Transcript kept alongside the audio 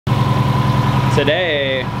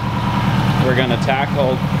Today, we're gonna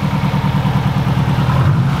tackle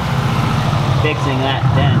fixing that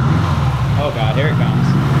dent. Oh God, here it comes.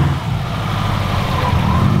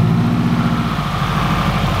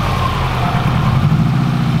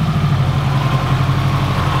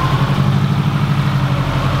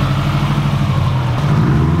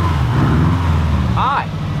 Hi.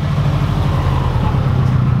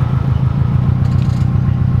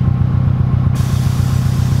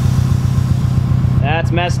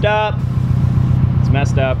 That's messed up. It's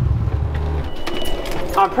messed up.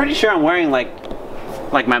 I'm pretty sure I'm wearing like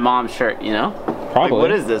my mom's shirt, you know? Probably. Like,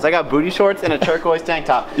 what is this? I got booty shorts and a turquoise tank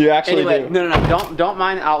top. You actually anyway, do. No, don't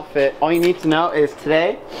mind the outfit. All you need to know is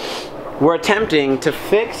today we're attempting to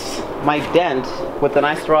fix my dent with a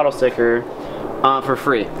nice throttle sticker for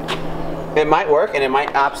free. It might work and it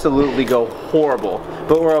might absolutely go horrible,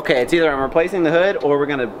 but we're okay. It's either I'm replacing the hood or we're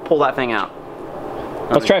gonna pull that thing out.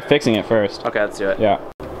 Let's try fixing it first. Okay, let's do it. Yeah.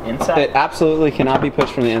 Inside? It absolutely cannot be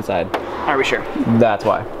pushed from the inside. Are we sure? That's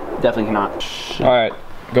why. Definitely cannot. All right,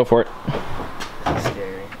 go for it.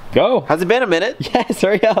 Scary. Go. Has it been a minute? Yes,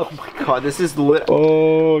 hurry up. Oh my God, this is lit.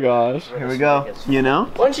 Oh gosh. Here we go. You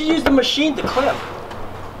know? Why don't you use the machine to clip?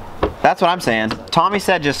 That's what I'm saying. Tommy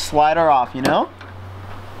said just slide her off, you know?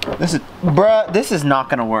 This is, bruh, this is not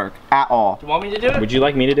gonna work at all. Do you want me to do it? Would you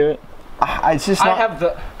like me to do it? It's just not, I have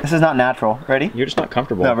the... this is not natural. Ready? You're just not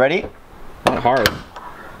comfortable. No, ready? Not hard. You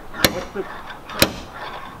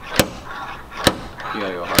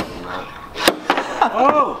gotta go harder than that.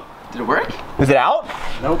 Oh! Did it work? Is it out?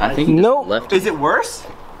 Nope. I think no. left. Is it worse?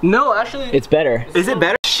 No, actually... It's better. Is it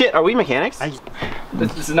better? Shit, are we mechanics?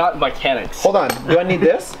 This is not mechanics. Hold on, do I need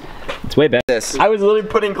this? It's way better. This. I was literally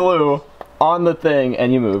putting glue on the thing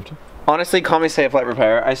and you moved. Honestly, call me Safe Light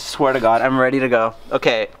Repair. I swear to God, I'm ready to go.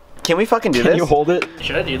 Okay, can we fucking do this? Can you hold it?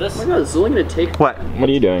 Should I do this? Oh my God, this is only gonna take... What? What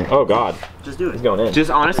are you doing? Oh God. Just do it. He's going in.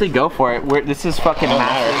 Just honestly go for it. This is fucking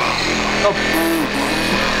massive. Oh,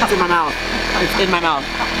 it's in my mouth. It's in my mouth.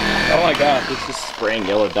 Oh my gosh, it's just spraying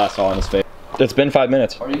yellow dust all on his face. It's been 5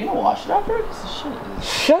 minutes. Are you gonna wash it after? Shit.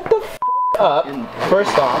 Shut the f up.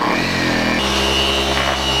 First off.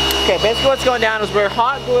 Okay, basically what's going down is we're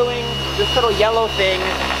hot gluing this little yellow thing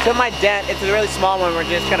to my dent. It's a really small one. We're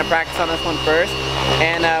just gonna practice on this one first.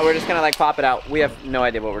 And we're just gonna like pop it out. We have no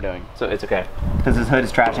idea what we're doing, so it's okay. Because this hood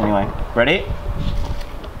is trash anyway. Ready?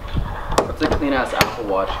 That's a clean ass Apple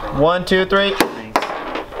Watch. 1, 2, 3. Thanks.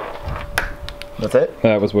 That's it?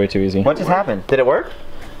 That was way too easy. What just happened? Did it work?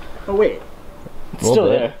 Oh wait. It's still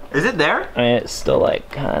there. Is it there? I mean, it's still like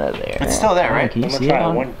kind of there. It's still there, right? Can you I'm gonna see try it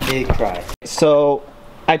on? one big try. So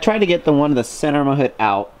I tried to get the one of the center of my hood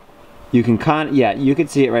out. You can yeah, you can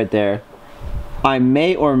see it right there. I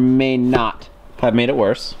may or may not have made it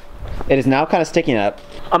worse. It is now kind of sticking up.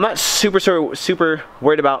 I'm not super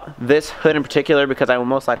worried about this hood in particular because I will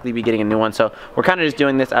most likely be getting a new one. So we're kind of just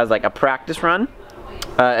doing this as like a practice run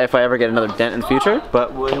if I ever get another dent in the future.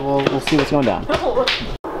 But we'll see what's going down.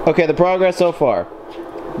 Okay, the progress so far.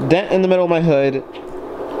 Dent in the middle of my hood.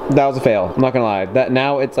 That was a fail. I'm not gonna lie. That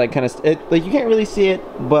now it's like kind of like you can't really see it,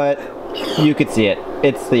 but you could see it.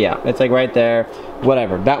 It's it's like right there.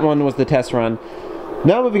 Whatever. That one was the test run.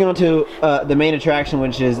 Now moving on to the main attraction,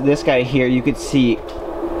 which is this guy here. You could see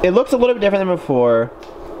it looks a little bit different than before,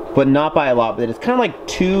 but not by a lot. But it's kind of like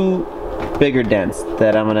two bigger dents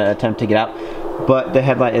that I'm gonna attempt to get out. But the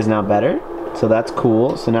headlight is now better, so that's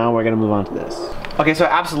cool. So now we're gonna move on to this. Okay, so I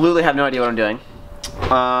absolutely have no idea what I'm doing.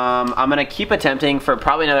 I'm gonna keep attempting for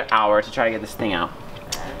probably another hour to try to get this thing out.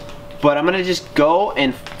 But I'm gonna just go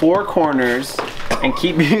in 4 corners and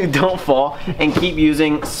keep, don't fall, and keep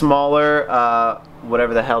using smaller,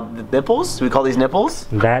 whatever the hell, the nipples? Do we call these nipples?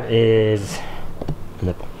 That is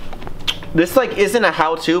nipple. This like isn't a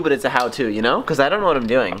how-to, but it's a how-to, you know? Because I don't know what I'm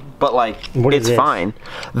doing, but like, it's fine.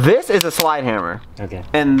 This is a slide hammer. Okay.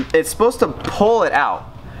 And it's supposed to pull it out.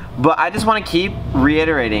 But I just want to keep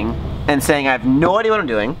reiterating and saying I have no idea what I'm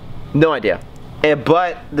doing. No idea.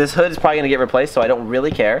 But this hood is probably going to get replaced, so I don't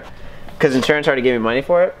really care. Because insurance already gave me money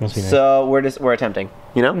for it. So we're attempting,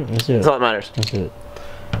 you know? That's all that matters. Let's do it.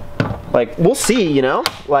 Like, we'll see, you know?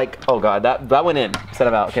 Like, oh God, that went in instead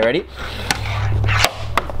of out. Okay, ready?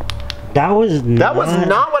 That was not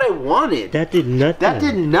what I wanted. That did nothing. That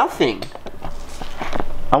did nothing.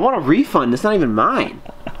 I want a refund. It's not even mine.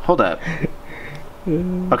 Hold up.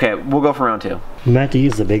 Okay, we'll go for round 2. We might have to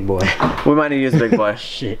use the big boy. We might need to use the big boy.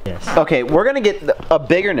 Shit, yes. Okay, we're gonna get a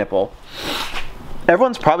bigger nipple.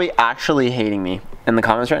 Everyone's probably actually hating me in the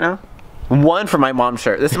comments right now. One for my mom's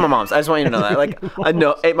shirt. This is my mom's. I just want you to know that. Like, I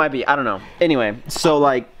know it might be. I don't know. Anyway, so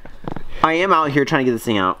like, I am out here trying to get this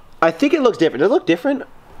thing out. I think it looks different. Does it look different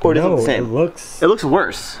Or does it no, look the same? it looks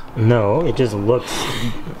worse. No, it just looks.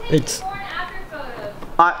 It's.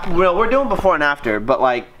 Well, we're doing before and after, but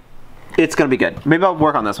like, it's gonna be good. Maybe I'll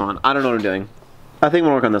work on this one. I don't know what I'm doing. I think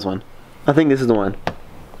we'll work on this one. I think this is the one.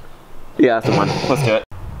 Yeah, that's the one. Let's do it.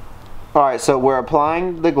 All right, so we're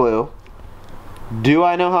applying the glue. Do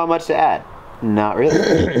I know how much to add? Not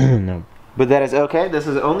really. No. But that is okay. This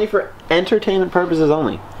is only for entertainment purposes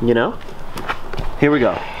only, you know? Here we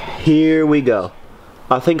go. Here we go.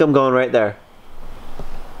 I think I'm going right there.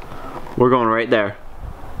 We're going right there.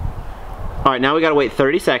 All right, now we gotta wait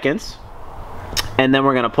 30 seconds. And then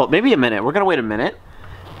we're gonna pull, maybe a minute. We're gonna wait a minute.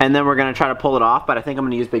 And then we're gonna try to pull it off, but I think I'm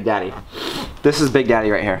gonna use Big Daddy. This is Big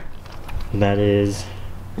Daddy right here. That is.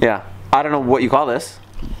 Yeah. I don't know what you call this,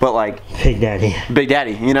 but like. Big Daddy. Big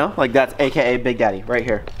Daddy, you know? Like that's AKA Big Daddy right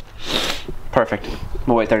here. Perfect.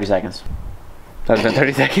 We'll wait 30 seconds. That's been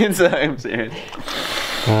 30 seconds. I'm serious.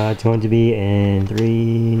 It's going to be in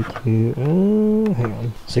 3, 2. Oh, hang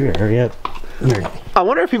on. Siri, hurry up. I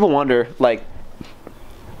wonder if people wonder, like,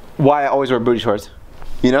 why I always wear booty shorts.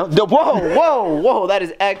 You know? Whoa, whoa, whoa! That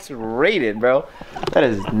is X-rated, bro. That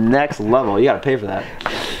is next level. You gotta pay for that.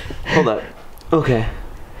 Hold up. Okay.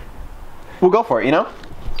 We'll go for it. You know?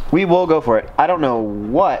 We will go for it. I don't know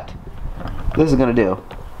what this is gonna do.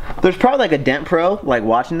 There's probably like a Dent Pro like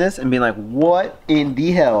watching this and being like, "What in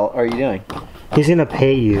the hell are you doing?" He's gonna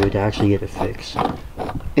pay you to actually get it fixed.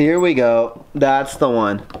 Here we go. That's the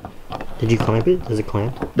one. Did you clamp it? Does it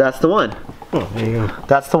clamp? That's the one. Oh, there you go.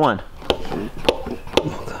 That's the one.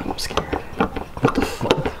 Oh god, I'm scared. What the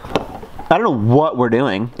fuck? I don't know what we're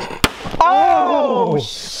doing. Oh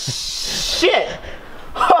shit!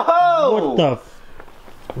 What the?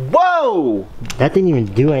 Whoa! That didn't even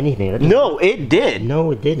do anything. No, it did.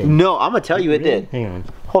 No, it didn't. No, I'm gonna tell you it did. Hang on.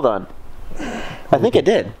 Hold on. I think it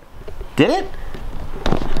did. Did it?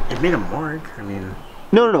 It made a mark. I mean.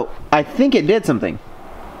 No. I think it did something.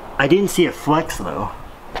 I didn't see it flex though.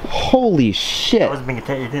 Holy shit. I wasn't being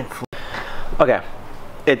attention. It didn't flex. Okay,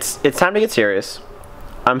 it's time to get serious.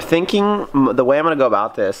 I'm thinking the way I'm gonna go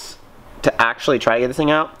about this to actually try to get this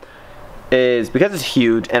thing out is because it's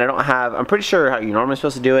huge and I don't have, I'm pretty sure how you're normally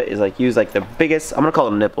supposed to do it is like use like the biggest, I'm gonna call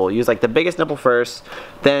it a nipple, use like the biggest nipple first,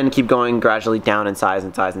 then keep going gradually down in size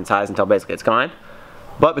and size and size until basically it's gone.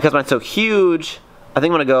 But because mine's so huge, I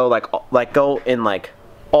think I'm gonna go like go in like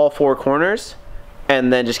all 4 corners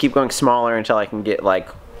and then just keep going smaller until I can get like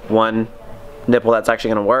one nipple that's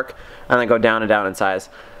actually gonna work, and then go down and down in size.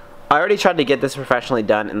 I already tried to get this professionally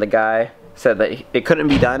done and the guy said that it couldn't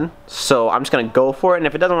be done, so I'm just gonna go for it, and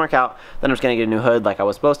if it doesn't work out then I'm just gonna get a new hood like I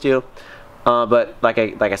was supposed to. But like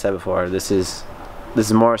I said before, this is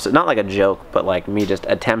more so, not like a joke, but like me just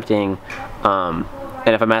attempting, and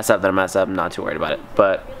if I mess up then I mess up. I'm not too worried about it,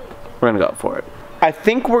 but we're gonna go for it. I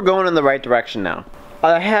think we're going in the right direction now.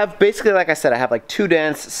 I have basically, like I said, I have like 2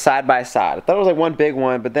 dents side by side. I thought it was like one big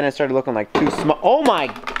one, but then it started looking like 2 small. Oh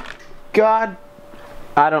my god,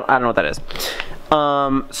 I don't know what that is.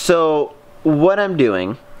 So what I'm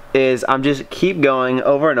doing is I'm just keep going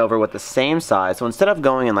over and over with the same size. So instead of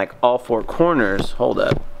going in like all 4 corners, hold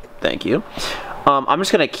up, thank you. I'm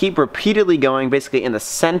just gonna keep repeatedly going basically in the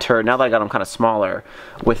center, now that I got them kind of smaller,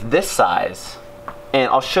 with this size. And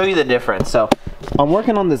I'll show you the difference. So I'm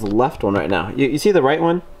working on this left one right now. You see the right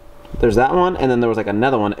one? There's that one, and then there was like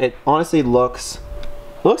another one. It honestly looks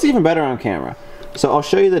even better on camera. So I'll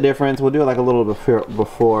show you the difference. We'll do like a little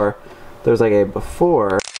before. There's like a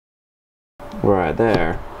before right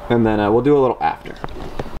there, and then we'll do a little after.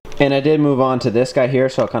 And I did move on to this guy here,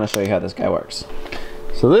 so I'll kind of show you how this guy works.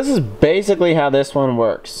 So this is basically how this one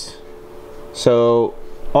works. So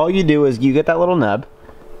all you do is you get that little nub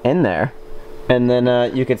in there, and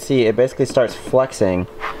then you can see it basically starts flexing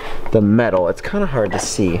the metal. It's kind of hard to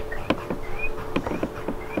see.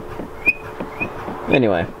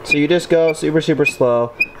 Anyway, so you just go super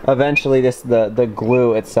slow. Eventually the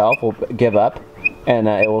glue itself will give up and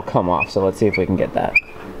it will come off. So let's see if we can get that.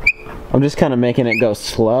 I'm just kind of making it go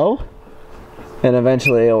slow, and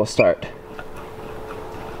eventually it will start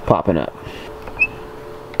popping up.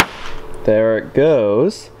 There it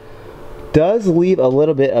goes. Does leave a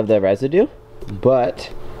little bit of the residue,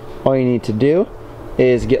 but all you need to do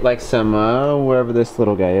is get like some wherever this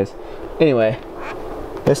little guy is. Anyway,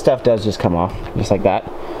 this stuff does just come off just like that.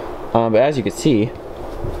 But as you can see,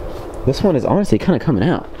 this one is honestly kind of coming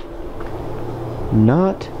out.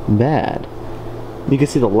 Not bad. You can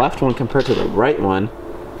see the left one compared to the right one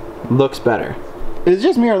looks better. Is it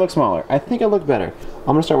just me or it looks smaller? I think it looked better. I'm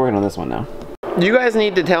gonna start working on this one now. You guys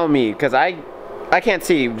need to tell me, because I can't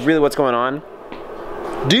see really what's going on.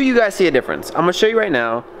 Do you guys see a difference? I'm gonna show you right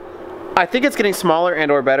now. I think it's getting smaller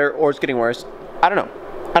and or better, or it's getting worse. I don't know.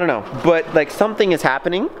 I don't know, but like something is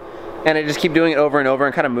happening and I just keep doing it over and over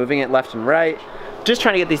and kind of moving it left and right, just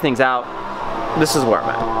trying to get these things out. This is where I'm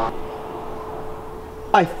at.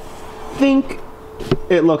 I think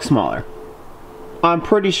it looks smaller. I'm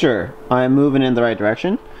pretty sure I'm moving in the right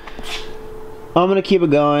direction. I'm gonna keep it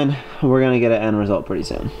going. We're gonna get an end result pretty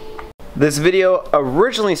soon. This video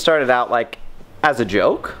originally started out like as a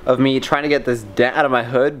joke of me trying to get this dent out of my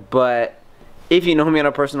hood, but if you know me on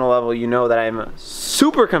a personal level, you know that I'm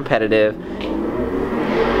super competitive.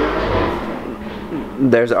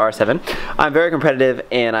 There's R7. I'm very competitive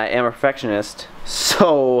and I am a perfectionist,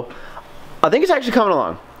 so I think it's actually coming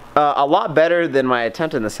along. A lot better than my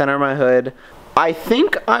attempt in the center of my hood. I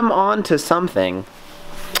think I'm on to something.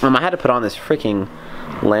 I had to put on this freaking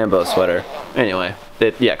Lambo sweater. Anyway,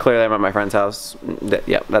 yeah, clearly I'm at my friend's house.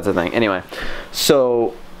 Yeah, that's the thing. Anyway,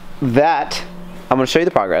 so that, I'm gonna show you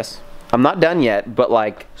the progress. I'm not done yet, but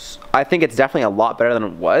like, I think it's definitely a lot better than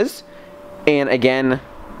it was. And again,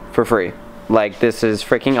 for free. Like, this is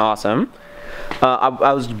freaking awesome.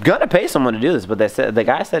 I was gonna pay someone to do this, but they said, the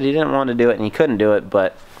guy said he didn't want to do it and he couldn't do it,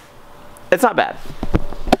 but it's not bad.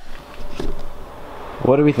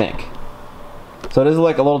 What do we think? So it is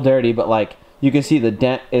like a little dirty, but like you can see the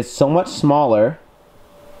dent is so much smaller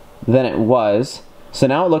than it was. So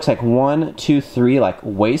now it looks like 1, 2, 3 like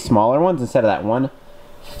way smaller ones instead of that one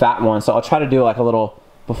fat one. So I'll try to do like a little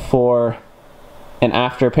before and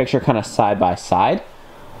after picture kind of side by side.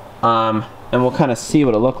 And we'll kind of see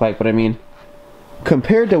what it looked like. But I mean,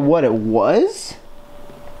 compared to what it was,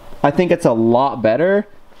 I think it's a lot better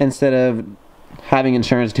instead of having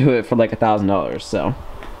insurance do it for like $1,000. So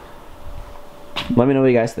let me know what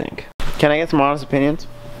you guys think. Can I get some honest opinions?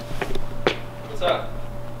 What's up?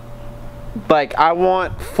 Like, I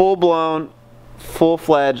want full-blown,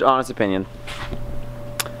 full-fledged honest opinion.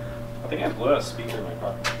 I think I blew out a speaker in my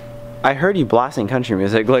car. I heard you blasting country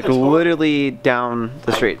music, like literally down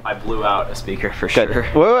the street. I blew out a speaker for Good. sure.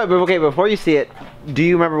 Wait, okay, before you see it, do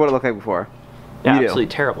you remember what it looked like before? Yeah, You do.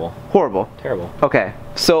 absolutely terrible. Horrible. Terrible. Okay,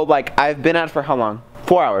 so like, I've been out for how long?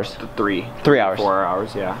 4 hours. 3. 3 hours. 4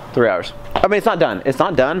 hours, yeah. 3 hours. I mean, it's not done. It's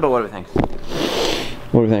not done, but what do we think?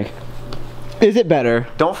 What do we think? Is it better?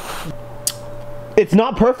 It's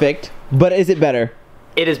not perfect, but is it better?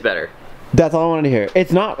 It is better. That's all I wanted to hear.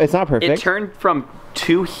 It's not perfect. It turned from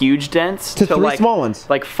 2 huge dents to 3 like, small ones.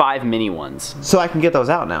 like 5 mini ones. So I can get those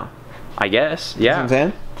out now. I guess. You know what Yeah. I'm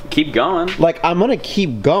saying? Keep going. Like, I'm gonna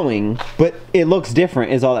keep going, but it looks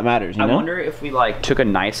different is all that matters, you know? I wonder if we like took a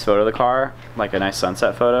nice photo of the car, like a nice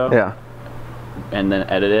sunset photo. Yeah. And then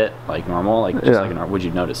edit it like normal, like just Yeah. like would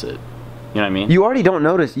you notice it? You know what I mean? You already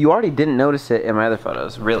didn't notice it in my other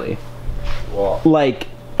photos, really. Well, Like,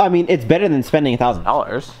 I mean, it's better than spending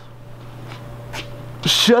 $1,000.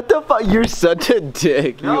 Shut the fuck, you're such a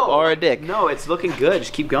dick. no, You are a dick. No, it's looking good.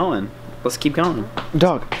 Just keep going. Let's keep going.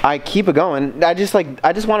 Dog, I keep it going. I just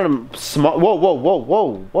wanted them small. Whoa.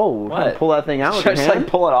 What? Pull that thing out with Should I your just hand. like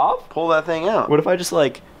pull it off? Pull that thing out. What if I just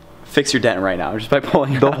like fix your dent right now just by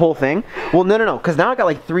pulling it The out? whole thing? Well, no, because now I got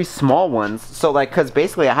like 3 small ones. So like, because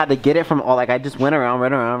basically I had to get it from all, like I just went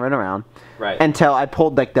around Right. until I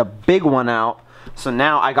pulled like the big one out. So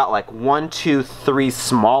now I got like 1, 2, 3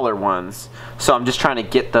 smaller ones. So I'm just trying to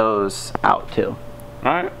get those out too.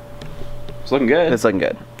 Alright. It's looking good. It's looking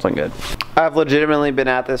good. It's looking good. I've legitimately been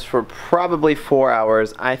at this for probably 4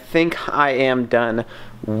 hours. I think I am done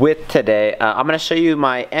with today. I'm going to show you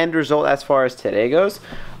my end result as far as today goes.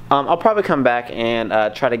 I'll probably come back and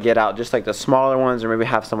try to get out just like the smaller ones, or maybe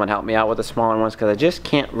have someone help me out with the smaller ones because I just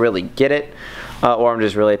can't really get it, or I'm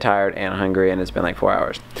just really tired and hungry and it's been like 4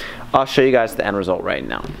 hours. I'll show you guys the end result right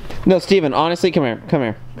now. No, Steven, honestly, come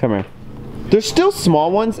here. There's still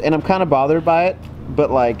small ones and I'm kind of bothered by it, but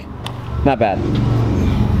like, not bad.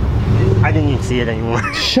 I didn't even see it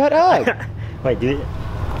anymore. Shut up. Wait, dude.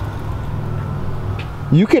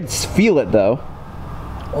 You could feel it though.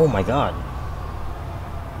 Oh my god.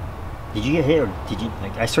 Did you get hit or did you,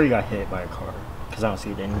 like, I swear you got hit by a car. Because I don't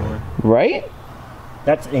see it anymore. Right?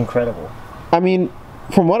 That's incredible. I mean,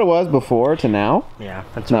 from what it was before to now, Yeah,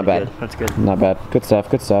 that's not really bad. Good. That's good. Not bad. Good stuff,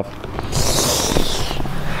 good stuff.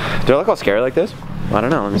 Do I look all scary like this? I don't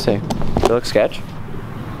know, let me see. Do I look sketch?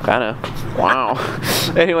 Kinda. Wow.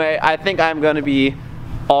 Anyway, I think I'm gonna be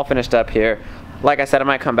all finished up here. Like I said, I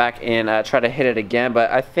might come back and try to hit it again,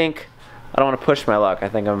 but I think I don't want to push my luck. I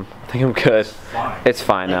think I'm good. It's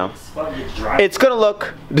fine now. It's gonna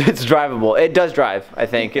look, it's drivable. It does drive, I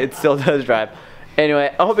think. It still does drive.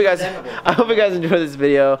 Anyway, I hope you guys enjoyed this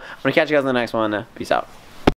video. I'm gonna catch you guys in the next one. Peace out.